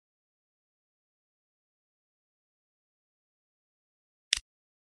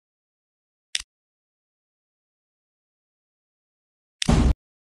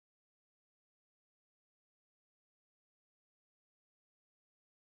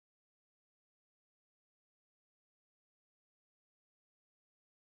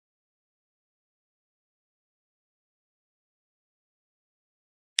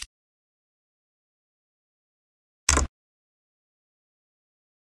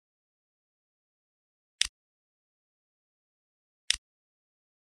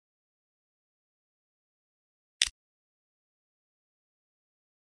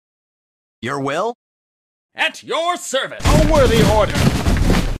Your will? At your service. A worthy order.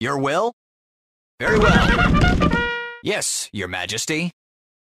 Your will? Very well. Yes, Your Majesty.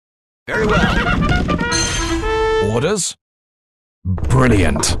 Very well. Orders?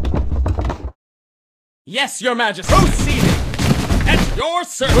 Brilliant. Yes, Your Majesty. Proceeding. At your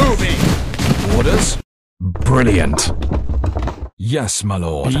service. Moving. Orders? Brilliant. Yes, my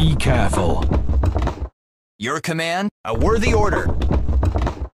lord. Be careful. Your command? A worthy order.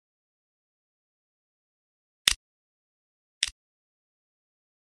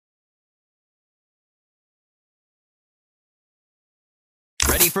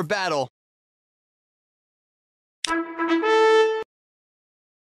 Ready for battle.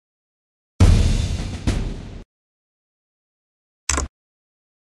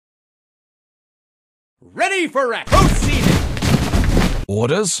 Ready for action. Proceeding.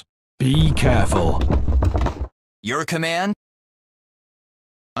 Orders? Be careful. Your command?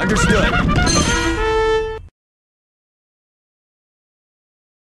 Understood.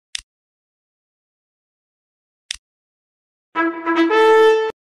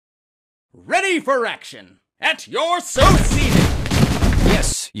 Ready for action. At your service. Proceeding.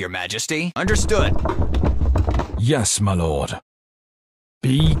 Yes, Your Majesty. Understood. Yes, my lord.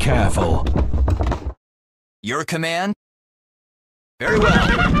 Be careful. Your command? Very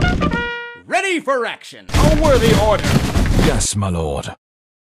well. Ready for action. A worthy order. Yes, my lord.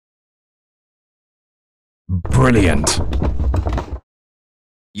 Brilliant.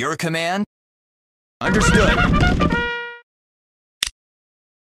 Your command? Understood.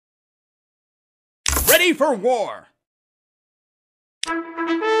 Ready for war.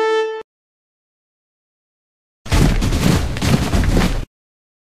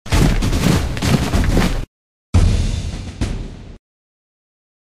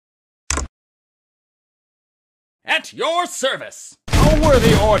 At your service. A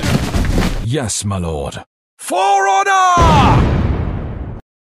worthy order. Yes, my lord. For honor!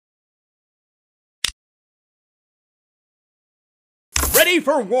 Ready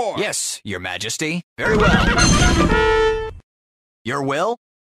for war. Yes, Your Majesty. Very well. Your will?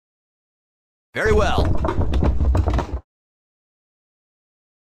 Very well.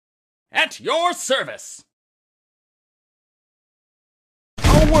 At your service.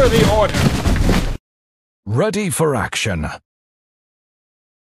 A worthy order. Ready for action.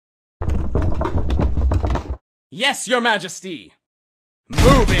 Yes, Your Majesty.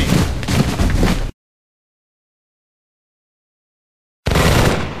 Moving.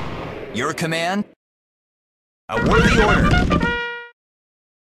 Your command? A worthy order.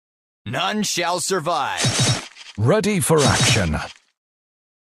 None shall survive. Ready for action.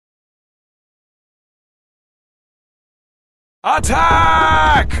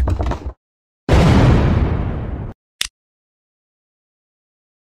 Attack!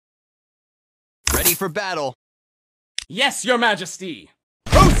 Ready for battle. Yes, Your Majesty.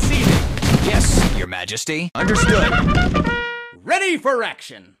 Proceeding. Yes, Your Majesty. Understood. Ready for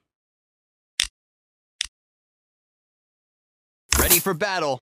action. Ready for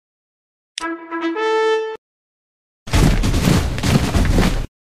battle.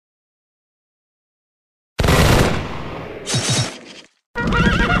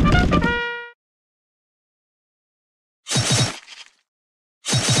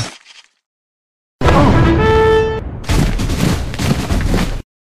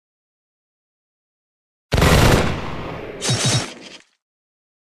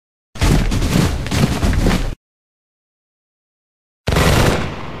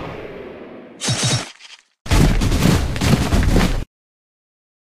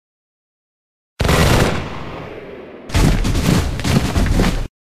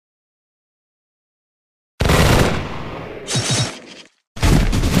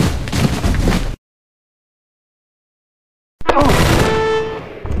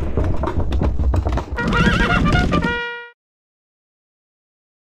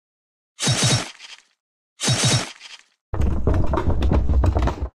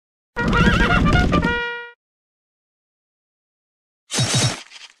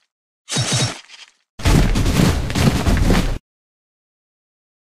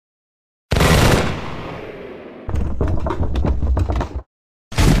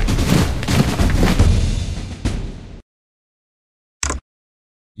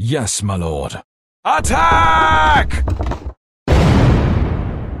 Yes, my lord. Attack!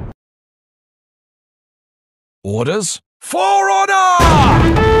 Orders? For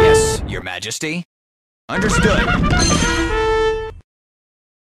honor! Yes, Your Majesty. Understood.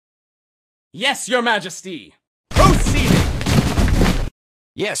 Yes, Your Majesty. Proceeding.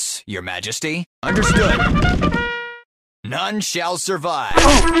 Yes, Your Majesty. Understood. None shall survive.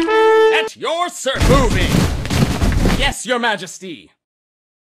 At your service. Moving. Yes, your majesty.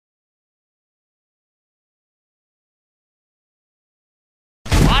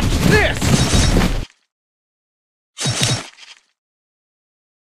 Watch this.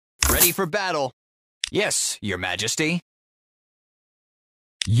 Ready for battle. Yes, your majesty.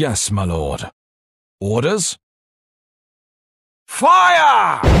 Yes, my lord. Orders?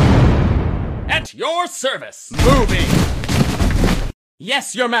 Fire! At your service. Moving.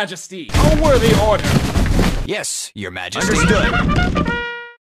 Yes, your majesty. A worthy order. Yes, your majesty. Understood.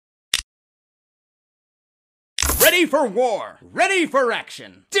 Ready for war. Ready for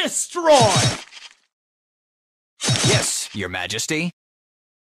action. Destroy. Yes, your majesty.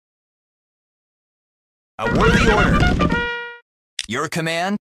 A worthy order. Your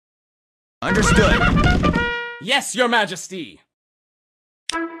command? Understood. Yes, your majesty.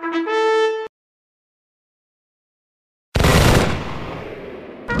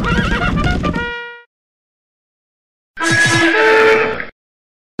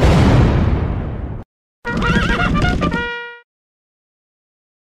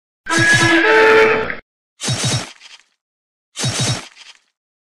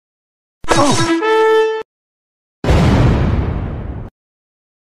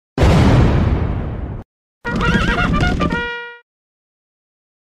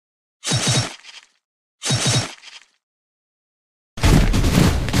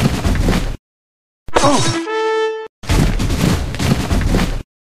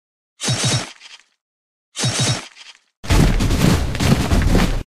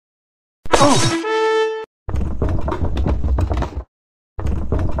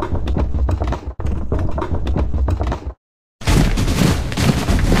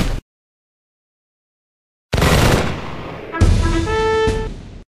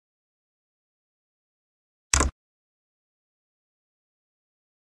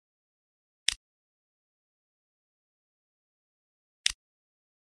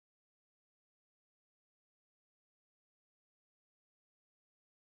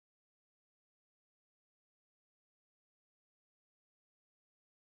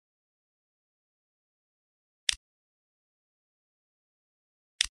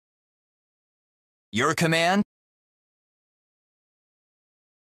 Your command?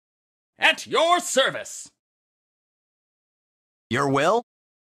 At your service. Your will?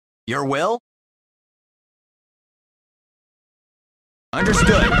 Your will?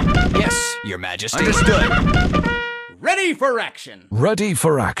 Understood. Yes, your majesty. Understood. Ready for action. Ready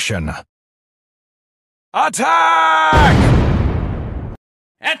for action. Attack!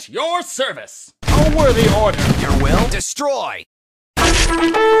 At your service. A worthy order. Your will? Destroy!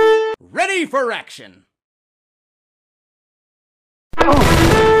 Ready for action.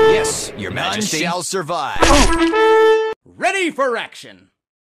 Yes, your majesty. None shall survive. Ready for action.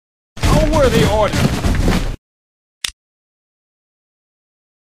 A worthy order.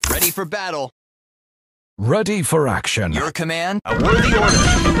 Ready for battle. Ready for action. Your command? A worthy order.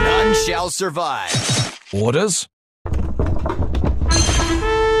 None shall survive. Orders?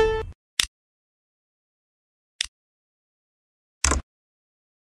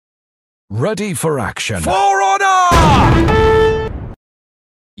 Ready for action. For honor!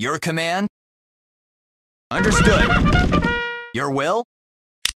 Your command? Understood. Your will?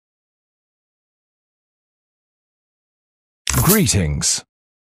 Greetings.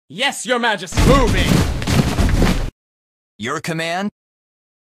 Yes, your majesty. Moving. Your command?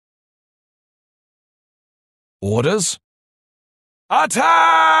 Orders?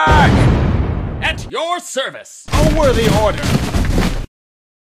 Attack! At your service. A worthy order.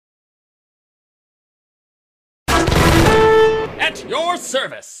 At your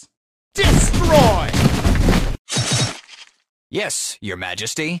service. Destroy! Yes, your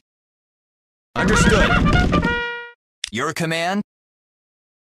majesty. Understood. Your command?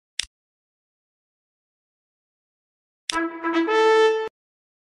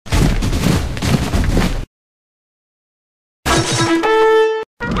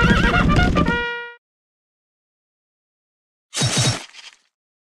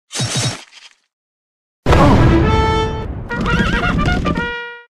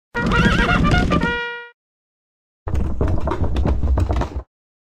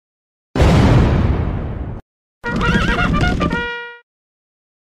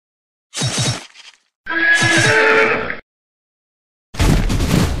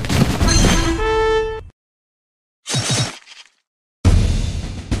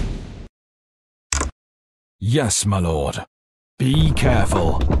 Yes, my lord. Be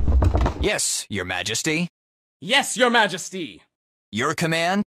careful. Yes, your majesty. Yes, your majesty. Your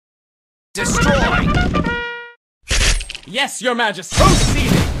command? Destroy! Yes, Your Majesty.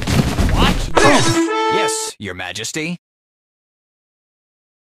 Proceeding. Watch this. Yes, Your Majesty.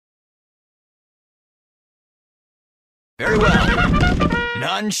 Very well.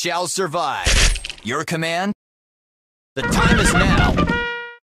 None shall survive. Your command? The time is now.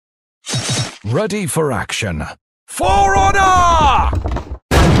 Ready for action. For honor!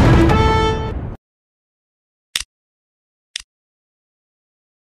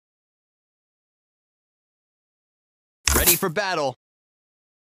 Ready for battle.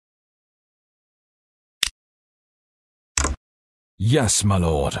 Yes, my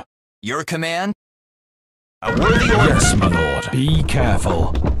lord. Your command? A worthy order. Yes, my lord. Be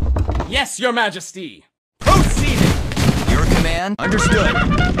careful. Yes, Your Majesty. Proceeding. Your command? Understood.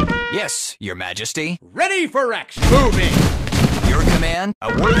 Yes, Your Majesty. Ready for action. Moving. Your command? A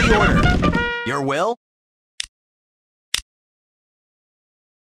worthy order. Your will?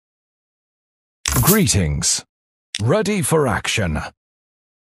 Greetings. Ready for action.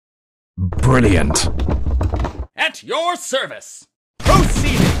 Brilliant. At your service.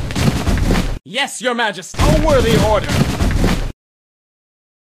 Proceeding. Yes, Your Majesty. A worthy order.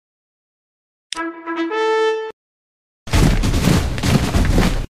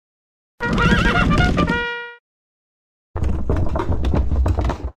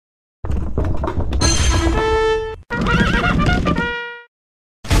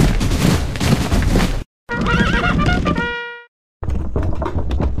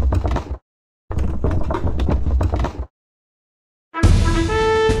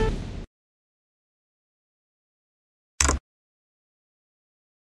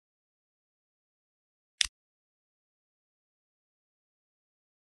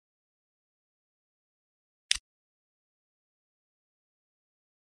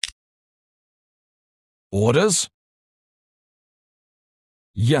 Orders?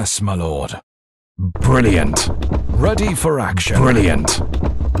 Yes, my lord. Brilliant. Ready for action. Brilliant.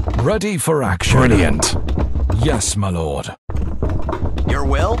 Ready for action. Brilliant. Yes, my lord. Your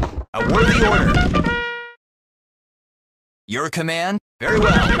will? A worthy order. Your command? Very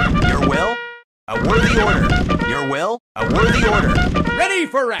well. Your will? A worthy order. Your will? A worthy order. Ready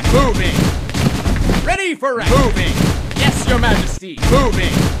for action. Moving. Ready for action. Moving. Yes, Your Majesty.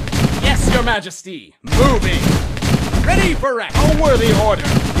 Moving. Yes, Your Majesty. Moving. Ready for action. A worthy order.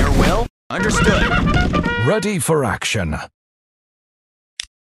 Your will? Understood. Ready for action.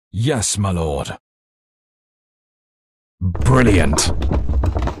 Yes, my lord. Brilliant.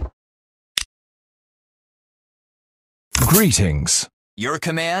 Greetings. Your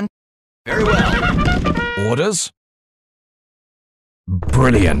command? Very well. Orders?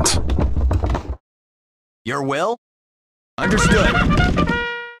 Brilliant. Your will? Understood.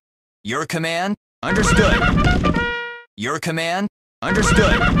 Your command? Understood. Your command?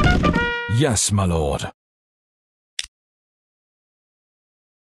 Understood. Yes, my lord.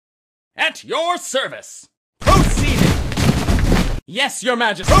 At your service. Proceeding. Yes, Your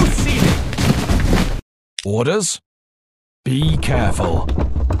Majesty. Proceeding. Orders? Be careful.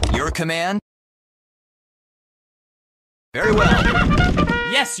 Your command? Very well.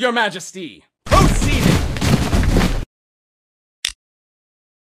 Yes, Your Majesty. Proceeding.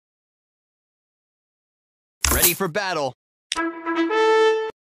 Ready for battle.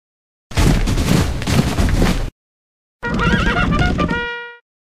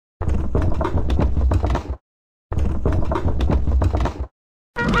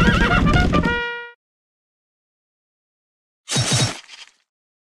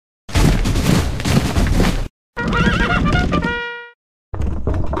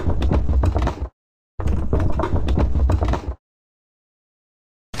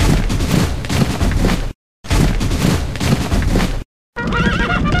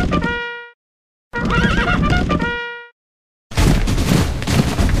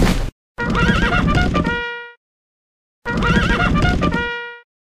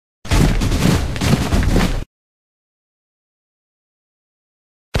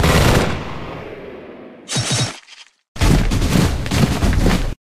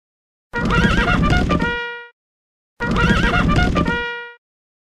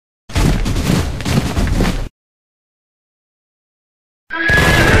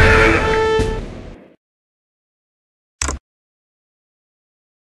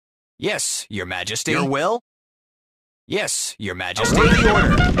 Yes, Your Majesty. Your will? Yes, Your Majesty. A worthy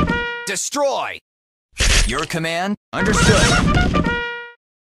order. Destroy! Your command? Understood.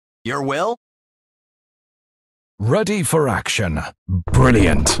 Your will? Ready for action.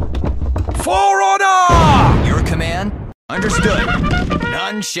 Brilliant. For honor! Your command? Understood.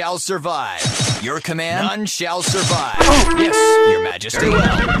 None shall survive. Your command? None shall survive. Yes, Your Majesty. Very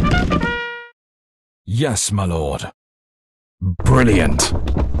well. Yes, my lord. Brilliant.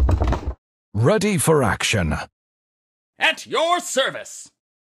 Ready for action. At your service.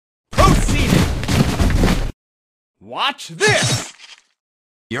 Proceeding. Watch this.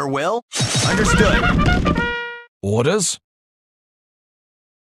 Your will? Understood. Orders.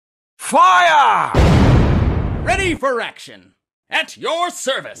 Fire! Ready for action. At your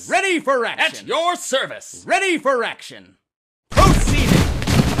service. Ready for action. At your service. Ready for action.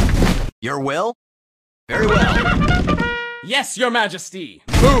 Proceeding. Your will? Very well. Yes, Your Majesty.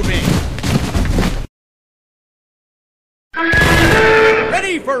 Moving.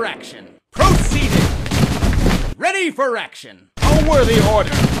 Ready for action. Proceeding. Ready for action. A worthy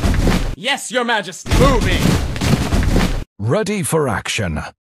order. Yes, Your Majesty. Moving. Ready for action.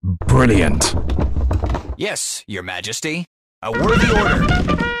 Brilliant. Yes, Your Majesty. A worthy order.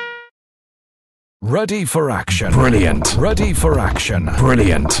 Ready for action. Brilliant. Ready for action.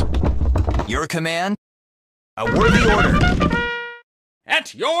 Brilliant. Your command? A worthy order.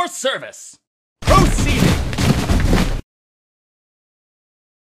 At your service. Proceeding.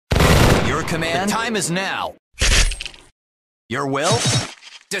 Your command? The time is now. Your will?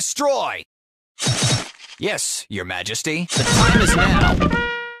 Destroy! Yes, Your Majesty. The time is now.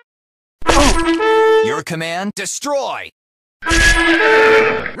 Your command? Destroy!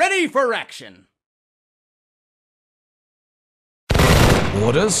 Ready for action.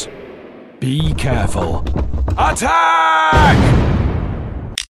 Orders. Be careful. Attack!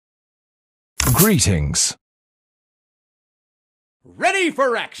 Greetings. Ready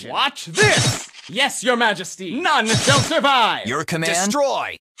for action. Watch this. Yes, Your Majesty. None shall survive. Your command?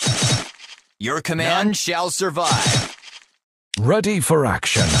 Destroy! Your command? None shall survive. Ready for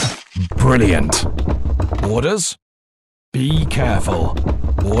action. Brilliant. Orders. Be careful.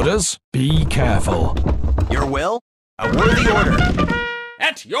 Orders. Be careful. Your will? A worthy order.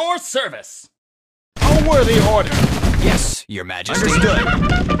 At your service. A worthy order. Yes, Your Majesty.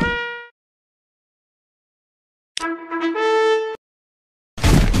 Understood.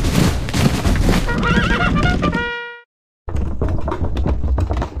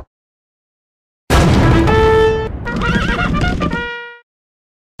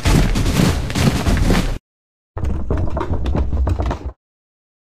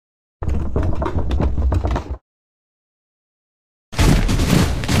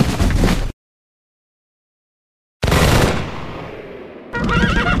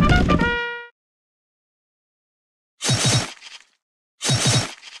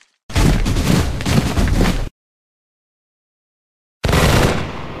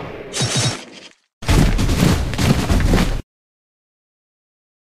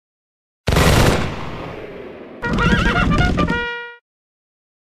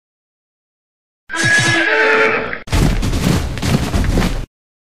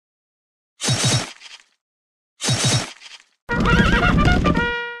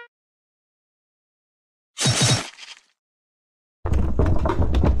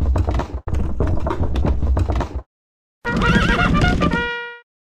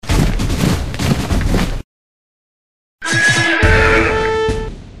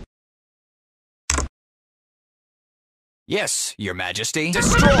 Yes, Your Majesty.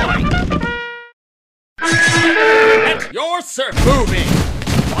 Destroy! At your service. Moving.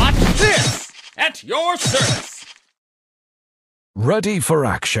 Watch this. At your service. Ready for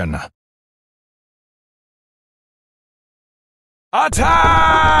action.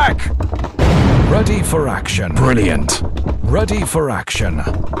 Attack! Ready for action. Brilliant. Ready for action.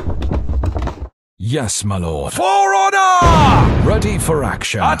 Yes, my lord. For order! Ready for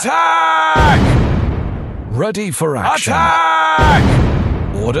action. Attack! Ready for action.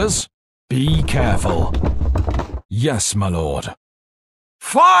 Attack! Orders. Be careful. Yes, my lord.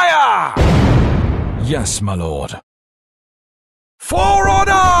 Fire! Yes, my lord. For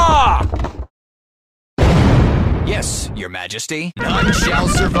order! Yes, Your Majesty. None shall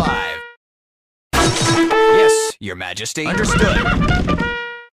survive. Yes, Your Majesty. Understood.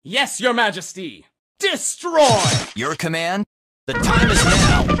 Yes, Your Majesty. Destroy! Your command? The time is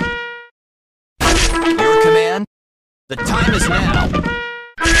now. Your command? The time is now.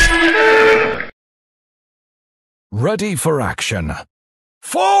 Ready for action.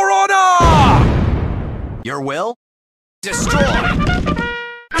 For order! Your will? Destroy!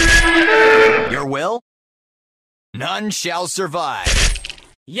 Your will? None shall survive.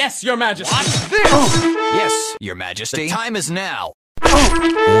 Yes, Your Majesty. Watch this! Yes, Your Majesty. The time is now.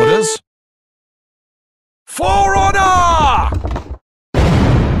 Orders. For order!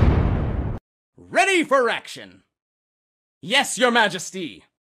 Ready for action. Yes, Your Majesty.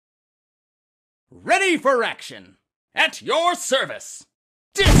 Ready for action. At your service.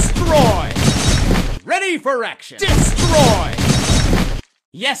 Destroy! Ready for action. Destroy!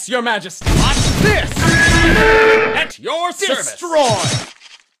 Yes, Your Majesty. Watch this! At your service. Destroy!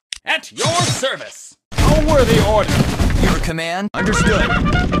 At your service. A worthy order. Your command? Understood.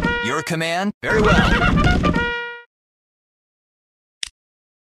 Your command? Very well.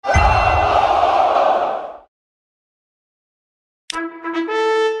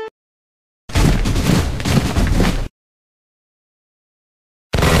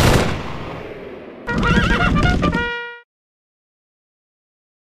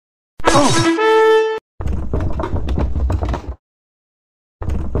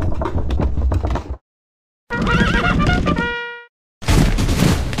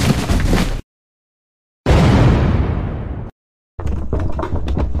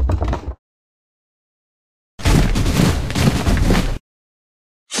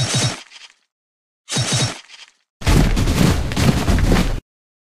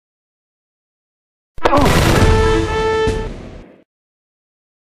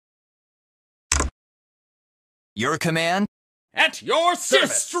 Your command? At your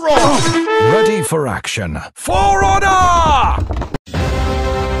service. Destroy! Ready for action. For order!